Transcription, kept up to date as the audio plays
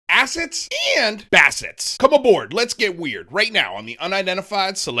Bassets and Bassets. Come aboard, let's get weird right now on the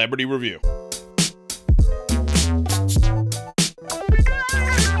Unidentified Celebrity Review.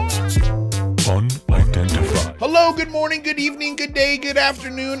 Unidentified. Hello, good morning, good evening, good day, good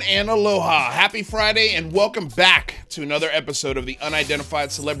afternoon, and aloha. Happy Friday, and welcome back to another episode of the Unidentified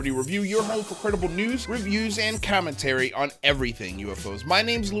Celebrity Review, your home for credible news, reviews, and commentary on everything UFOs. My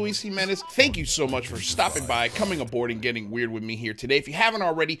name's Luis Jimenez. Thank you so much for stopping by, coming aboard, and getting weird with me here today. If you haven't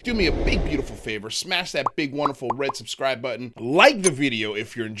already, do me a big, beautiful favor. Smash that big, wonderful red subscribe button. Like the video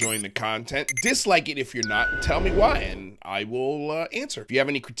if you're enjoying the content. Dislike it if you're not, and tell me why, and I will answer. If you have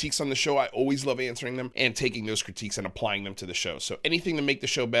any critiques on the show, I always love answering them and taking those critiques and applying them to the show. So anything to make the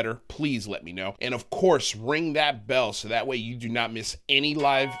show better, please let me know. And of course, ring that bell so that way you do not miss any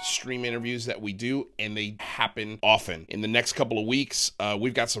live stream interviews that we do, and they happen often. In the next couple of weeks,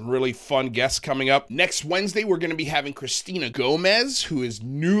 we've got some really fun guests coming up. Next Wednesday, we're going to be having Christina Gomez, who is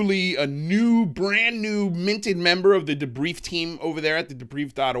brand new minted member of the Debrief team over there at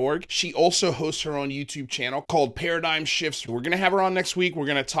thedebrief.org. She also hosts her own YouTube channel called Paradigm Shifts. We're going to have her on next week. We're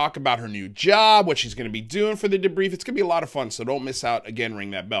going to talk about her new job, what she's going to be doing for the Debrief. It's going to be a lot of fun, so don't miss out. Again, ring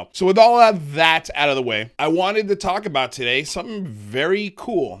that bell. So with all of that out of the way, I wanted to talk about today something very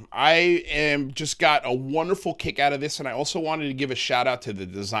cool. I just got a wonderful kick out of this, and I also wanted to give a shout out to the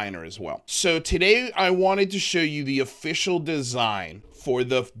designer as well. So today I wanted to show you the official design for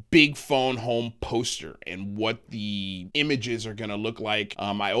the big phone home poster and what the images are gonna look like.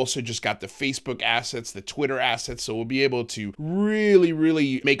 I also just got the Facebook assets, the Twitter assets, so we'll be able to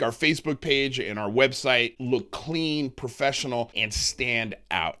really make our Facebook page and our website look clean, professional, and stand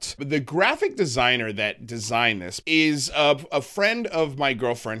out. The graphic designer that designed this is a friend of my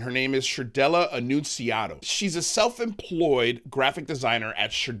girlfriend. Her name is Sherdella Anunciado. She's a self-employed graphic designer at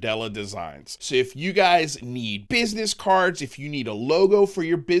Sherdella Designs. So if you guys need business cards, if you need a logo for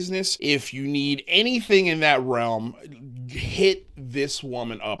your business, if you need anything in that realm, hit this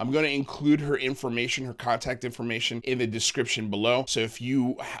woman up. I'm going to include her information, her contact information in the description below. So if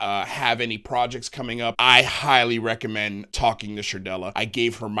you have any projects coming up, I highly recommend talking to Sherdella. I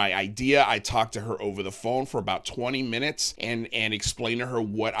gave her my idea. I talked to her over the phone for about 20 minutes and explained to her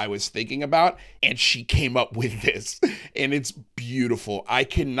what I was thinking about, and she came up with this, and it's beautiful. I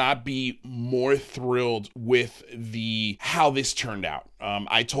cannot be more thrilled with how this turned out.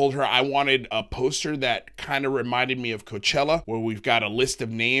 I told her I wanted a poster that kind of reminded me of Coachella, where we've got a list of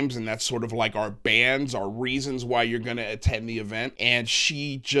names, and that's sort of like our bands, our reasons why you're going to attend the event. And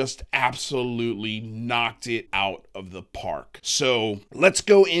she just absolutely knocked it out of the park. So let's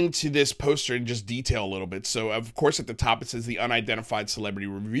go into this poster and just detail a little bit. So of course, at the top, it says the Unidentified Celebrity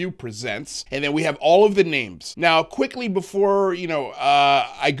Review presents, and then we have all of the names. Now, quickly before,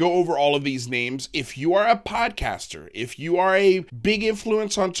 I go over all of these names, if you are a podcaster, if you are a big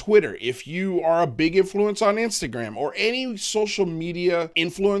influence on Twitter, if you are a big influence on Instagram, or any social media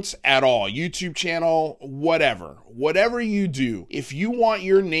influence at all, YouTube channel, whatever you do, if you want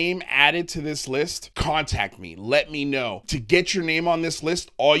your name added to this list, contact me. Let me know. To get your name on this list,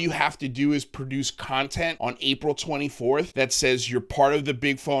 all you have to do is produce content on April 24th that says you're part of the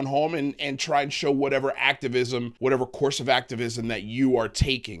Big Phone Home, and try and show whatever activism, whatever course of activism that you are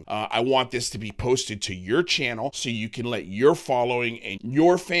taking. I want this to be posted to your channel so you can let your following and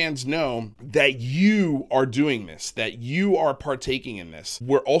your fans know that you are doing this, that you are partaking in this.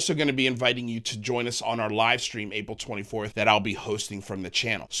 We're also going to be inviting you to join us on our live stream April 24th that I'll be hosting from the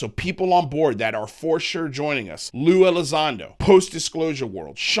channel. So people on board that are for sure joining us: Lou Elizondo, Post Disclosure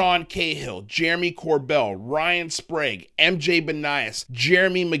World, Sean Cahill, Jeremy Corbell, Ryan Sprague, MJ Benias,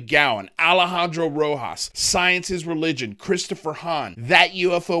 Jeremy McGowan, Alejandro Rojas, Science is Religion, Christopher Hahn, That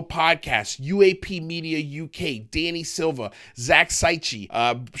UFO Podcast, UAP Media UK, Danny Silva, Zach Saichi,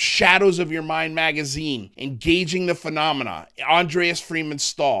 Shadows of Your Mind Magazine, Engaging the Phenomena, Andreas Freeman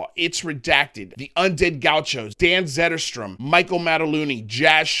Stahl, It's Redacted, The Undead Gauchos, Dan Zetterstrom, Michael Mataluni,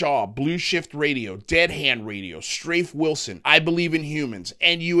 Jazz Shaw, Blue Shift Radio, Dead Hand Radio, Strafe Wilson, I Believe in Humans,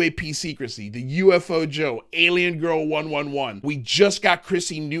 and UAP Secrecy, The UFO Joe, Alien Girl 111. We just got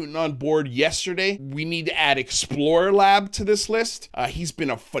Chrissy Newton on board yesterday. We need to add Explorer Lab to this list. He's been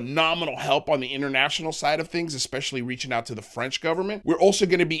a phenomenal help on the international side of things, especially reaching out to the French government. We're also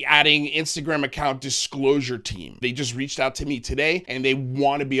going to be adding Instagram account Disclosure Team. They just reached out to me today, and they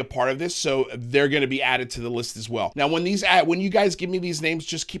want to be a part of this, so they're going to be added to the list as well. Now, when you guys give me these names,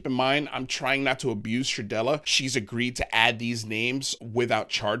 just keep in mind, I'm trying not to abuse Sherdella. She's agreed to add these names without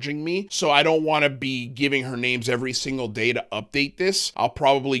charging me. So I don't want to be giving her names every single day to update this. I'll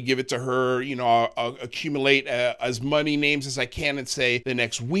probably give it to her, you know, I'll accumulate as many names as I can and say the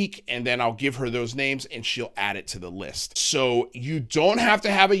next week, and then I'll give her those names and she'll add it to the list. So you don't have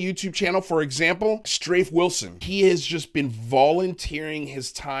to have a YouTube channel. For example, Strafe Wilson, he has just been volunteering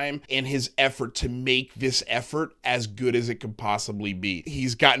his time and his effort to make this effort as good as it could possibly be.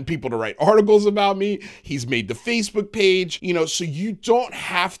 He's gotten people to write articles about me. He's made the Facebook page, you know, so you don't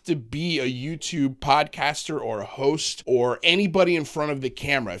have to be a YouTube podcaster or a host or anybody in front of the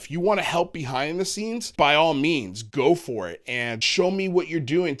camera. If you want to help behind the scenes, by all means, go for it and show me what you're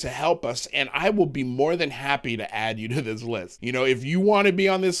doing to help us, and I will be more than happy to add you to this list. You know, if you want to be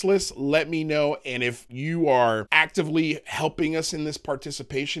on this list, let me know, and if you are actively helping us in this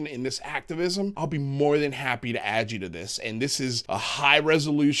participation, in this activism, I'll be more than happy to add you to this. And this is a high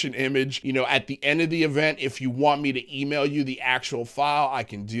resolution image. You know, at the end of the event, if you want me to email you the actual file, I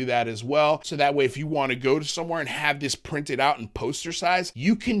can do that as well. So that way, if you want to go to somewhere and have this printed out in poster size,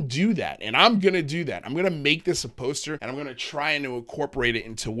 you can do that. And I'm going to do that. I'm going to make this a poster, and I'm going to try and incorporate it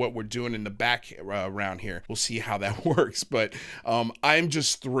into what we're doing in the background here. We'll see how that works. But I'm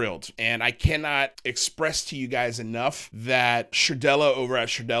just thrilled. And I cannot express to you guys enough that Sherdella over at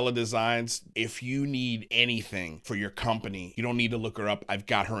Sherdella Designs, if you need anything for your company, you don't need to look her up. I've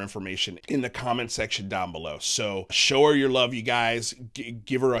got her information in the comment section down below. So show her your love, you guys.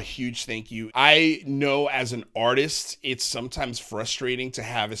 Give her a huge thank you. I know as an artist, it's sometimes frustrating to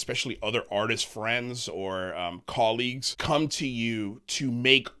have, especially other artist friends or colleagues, come to you to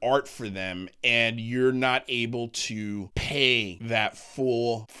make art for them, and you're not able to pay that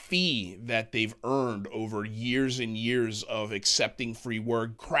full fee that they've earned over years and years of accepting free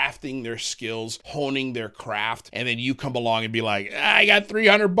work, crafting their skills, honing their craft, and then you come along and be like, I got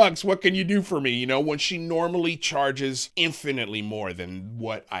 $300, what can you do for me? You know, when she normally charges infinitely more than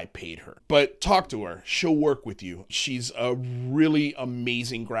what I paid her. But talk to her, she'll work with you. She's a really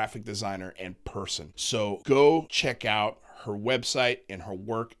amazing graphic designer and person. So go check out her website and her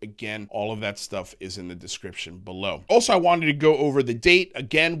work. Again, all of that stuff is in the description below. Also, I wanted to go over the date.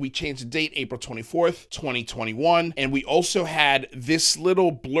 Again, we changed the date, April 24th, 2021. And we also had this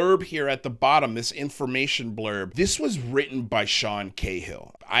little blurb here at the bottom, this information blurb. This was written by Sean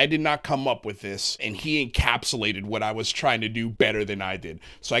Cahill. I did not come up with this, and he encapsulated what I was trying to do better than I did.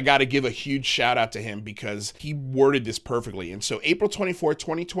 So I got to give a huge shout out to him because he worded this perfectly. And so April 24th,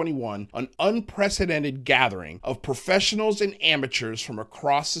 2021, an unprecedented gathering of professionals and amateurs from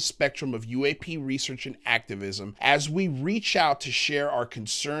across the spectrum of UAP research and activism as we reach out to share our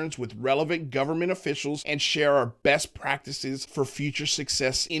concerns with relevant government officials and share our best practices for future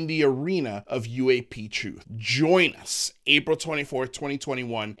success in the arena of UAP truth. Join us April 24th,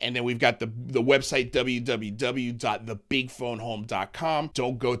 2021. And then we've got the website, www.thebigphonehome.com.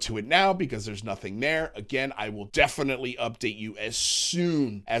 Don't go to it now because there's nothing there. Again, I will definitely update you as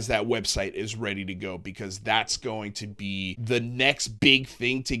soon as that website is ready to go, because that's going to be the next big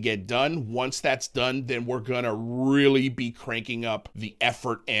thing to get done. Once that's done, then we're going to really be cranking up the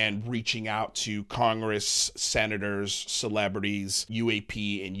effort and reaching out to Congress, senators, celebrities,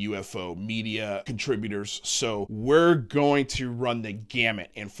 UAP and UFO media contributors. So we're going to run the gamut.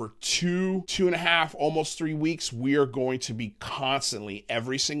 And for two and a half, almost 3 weeks, we are going to be constantly,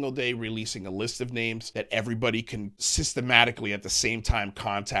 every single day, releasing a list of names that everybody can systematically at the same time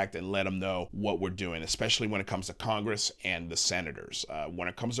contact and let them know what we're doing, especially when it comes to Congress and the senators. When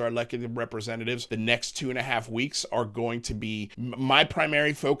it comes to our elected representatives, the next 2.5 weeks are going to be, my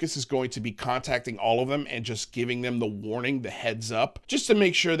primary focus is going to be contacting all of them and just giving them the warning, the heads up, just to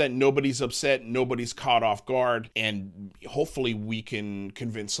make sure that nobody's upset, nobody's caught off guard, and hopefully we can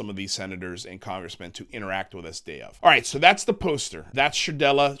convince some of these senators and congressmen to interact with us day of. All right, so that's the poster. That's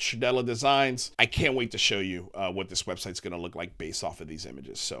Sherdella Designs. I can't wait to show you what this website's going to look like based off of these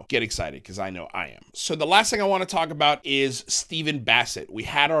images. So get excited, because I know I am. So the last thing I want to talk about is Stephen Bassett. We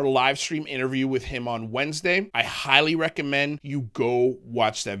had our live stream interview with him on Wednesday. I highly recommend you go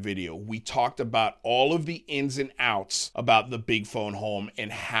watch that video. We talked about all of the ins and outs about the Big Phone Home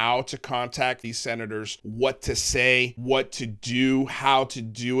and how to contact these senators, what to say, what to do, how to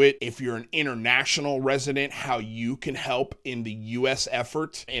do it. If you're an international resident, how you can help in the US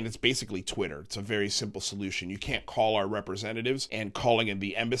effort. And it's basically Twitter. It's a very simple solution. You can't call our representatives, and calling in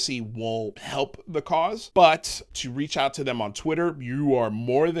the embassy won't help the cause. But to reach out to them on Twitter, you are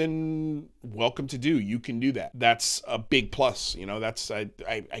more than welcome to do. You can do that. That's a big plus. You know, that's,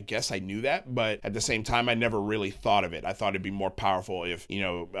 I guess I knew that, but at the same time, I never really thought of it. I thought it'd be more powerful if, you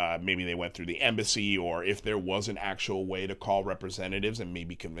know, maybe they went through the embassy, or if there was an actual way to call representatives and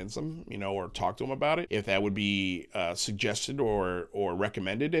maybe convince them, you know, or talk to them about it, if that would be suggested or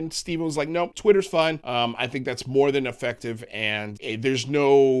recommended. And Stephen was like, nope, Twitter's fine. I think that's more than effective, and there's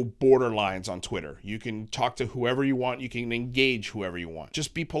no borderlines on Twitter. You can talk to whoever you want. You can engage whoever you want.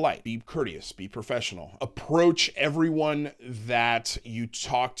 Just be polite, be courteous, be professional. Approach everyone that you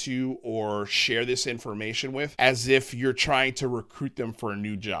talk to or share this information with as if you're trying to recruit them for a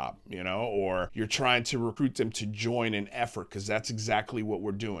new job, you know, or you're trying to recruit them to join an effort, because that's exactly what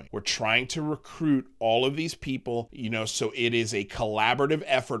we're doing. We're trying to recruit all of these people, you know, so it is a collaborative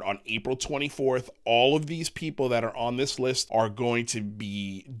effort. On April 24th, all of these people that are on this list are going to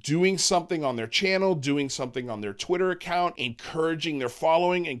be doing something on their channel, doing something on their Twitter account, encouraging their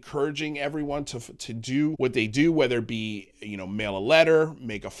following, encouraging everyone to do what they do, whether it be, you know, mail a letter,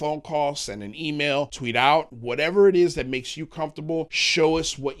 make a phone call, send an email, tweet out, whatever it is that makes you comfortable. Show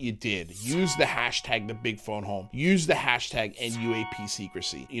us what you did. Use the hashtag #TheBigPhoneHome. Use the hashtag NUAP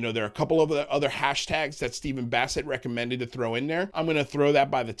secrecy. You know, there are a couple of other hashtags that Stephen Bassett recommended to throw in there. I'm going to throw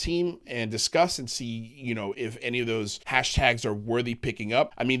that by the team and discuss and see, you know, if any of those hashtags are worthy picking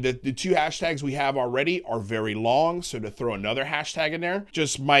up. I mean, the two hashtags we have already are very long, so to throw another hashtag in there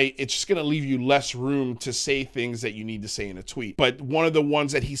it's just going to leave you less room to say things that you need to say in a tweet. But one of the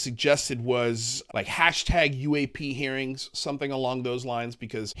ones that he suggested was like hashtag UAP hearings, something along those lines,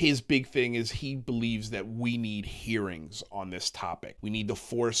 because his big thing is he believes that we need hearings on this topic. We need to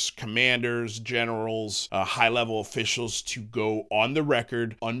force commanders, generals, high-level officials to go on the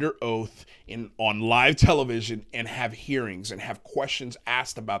record under oath on live television and have hearings and have questions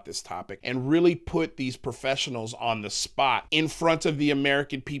asked about this topic, and really put these professionals on the spot in front of the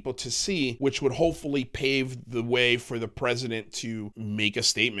American people to see, which would hopefully pave the way for the president to make a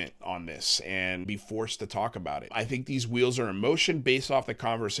statement on this and be forced to talk about it. I think these wheels are in motion based off the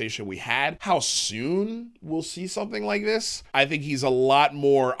conversation we had. How soon we'll see something like this? I think he's a lot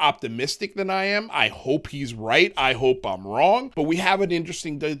more optimistic than I am. I hope he's right. I hope I'm wrong. But we have an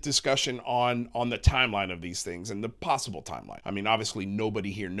interesting discussion on the timeline of these things and the possible timeline. I mean, obviously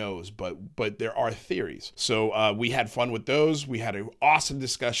nobody here knows, but there are theories. So we had fun with those. We had an awesome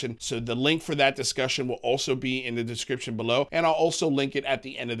discussion. So the link for that discussion will also be in the description below, and I'll also link it at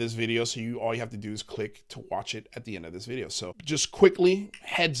the end of this video. So all you have to do is click to watch it at the end of this video. So just quickly,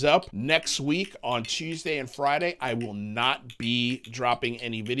 heads up, next week on Tuesday and Friday, I will not be dropping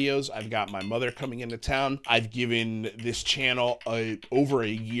any videos. I've got my mother coming into town. I've given this channel over a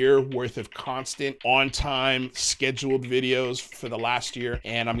year worth of constant, on-time, scheduled videos for the last year,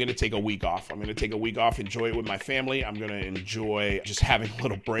 and I'm going to take a week off. I'm going to take a week off, enjoy it with my family. I'm going to enjoy just having a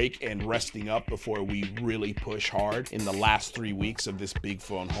little break and resting up before we really push hard in the last 3 weeks of this Big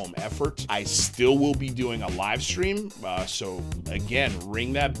Phone Home effort. I still will be doing a live stream, so again,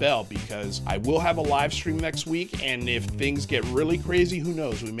 ring that bell, because I will have a live stream next week, and if things get really crazy, who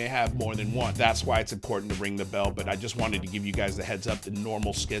knows, we may have more than one. That's why it's important to ring the bell, but I just wanted to give you guys the heads up. The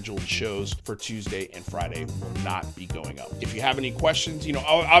normal scheduled shows for Tuesday and Friday will not be going up. If you have any questions, you know,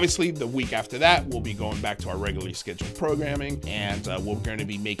 obviously the week after that, we'll be going back to our regularly scheduled programming, and we're going to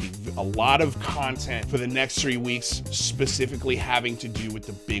be making a lot of content for the next 3 weeks, specifically having to do with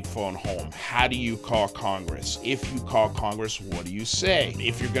the Big Phone Home. How do you call Congress? If you call Congress, what do you say?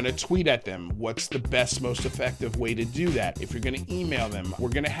 If you're going to tweet at them, what's the best, most effective way to do that? If you're going to email them, we're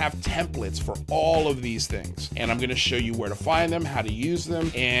going to have templates for all of these things, and I'm going to show you where to find them, how to use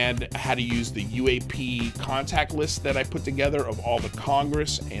them, and how to use the UAP contact list that I put together of all the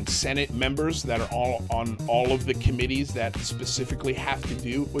Congress and Senate members that are all on all of the committees that specifically have to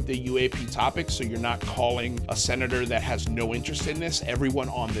do with the UAP topic, so you're not calling a senator that has no interest in this. Everyone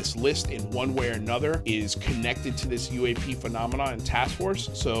on this list in one way or another is connected to this UAP phenomenon and task force,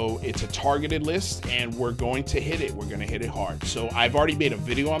 so it's a targeted list, and we're going to hit it. We're going to hit it hard. So I've already made a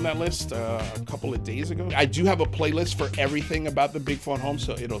video on that list a couple of days ago. I do have a playlist for everything about the Big Phone Home,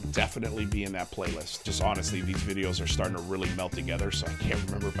 so it'll definitely be in that playlist. Just honestly, these videos are starting to really melt together, so I can't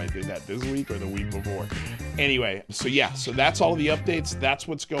remember if I did that this week or the week before. Anyway, so yeah, so that's all of the updates. That's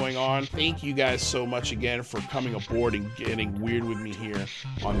what's going on. Thank you guys so much again for coming aboard and getting weird with me here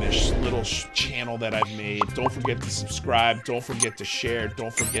on this little channel that I've made. Don't forget to subscribe. Don't forget to share.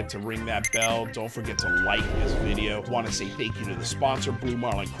 Don't forget to ring that bell. Don't forget to like this video. I want to say thank you to the sponsor,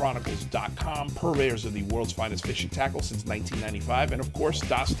 BlueMarlinChronicles.com, purveyors of the world's finest fishing tackle since 1995, and of course,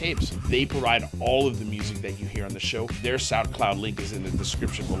 Das Tapes. They provide all of the music that you hear on the show. Their SoundCloud link is in the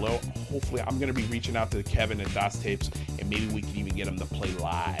description below. Hopefully, I'm going to be reaching out to Kevin at Das Tapes, and maybe we can even get him to play live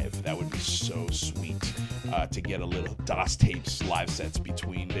live. That would be so sweet to get a little DOS tapes live sets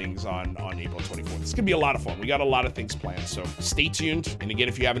between things on April 24th. It's gonna be a lot of fun. We got a lot of things planned, so stay tuned. And again,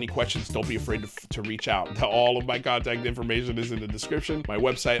 if you have any questions, don't be afraid to reach out. All of my contact information is in the description, my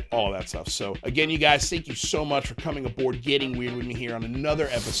website, all of that stuff. So again, you guys, thank you so much for coming aboard, getting weird with me here on another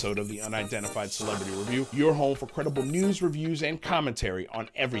episode of the Unidentified Celebrity Review, your home for credible news, reviews, and commentary on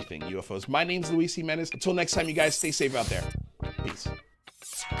everything UFOs. My name's Luis Jimenez. Until next time, you guys, stay safe out there. Peace.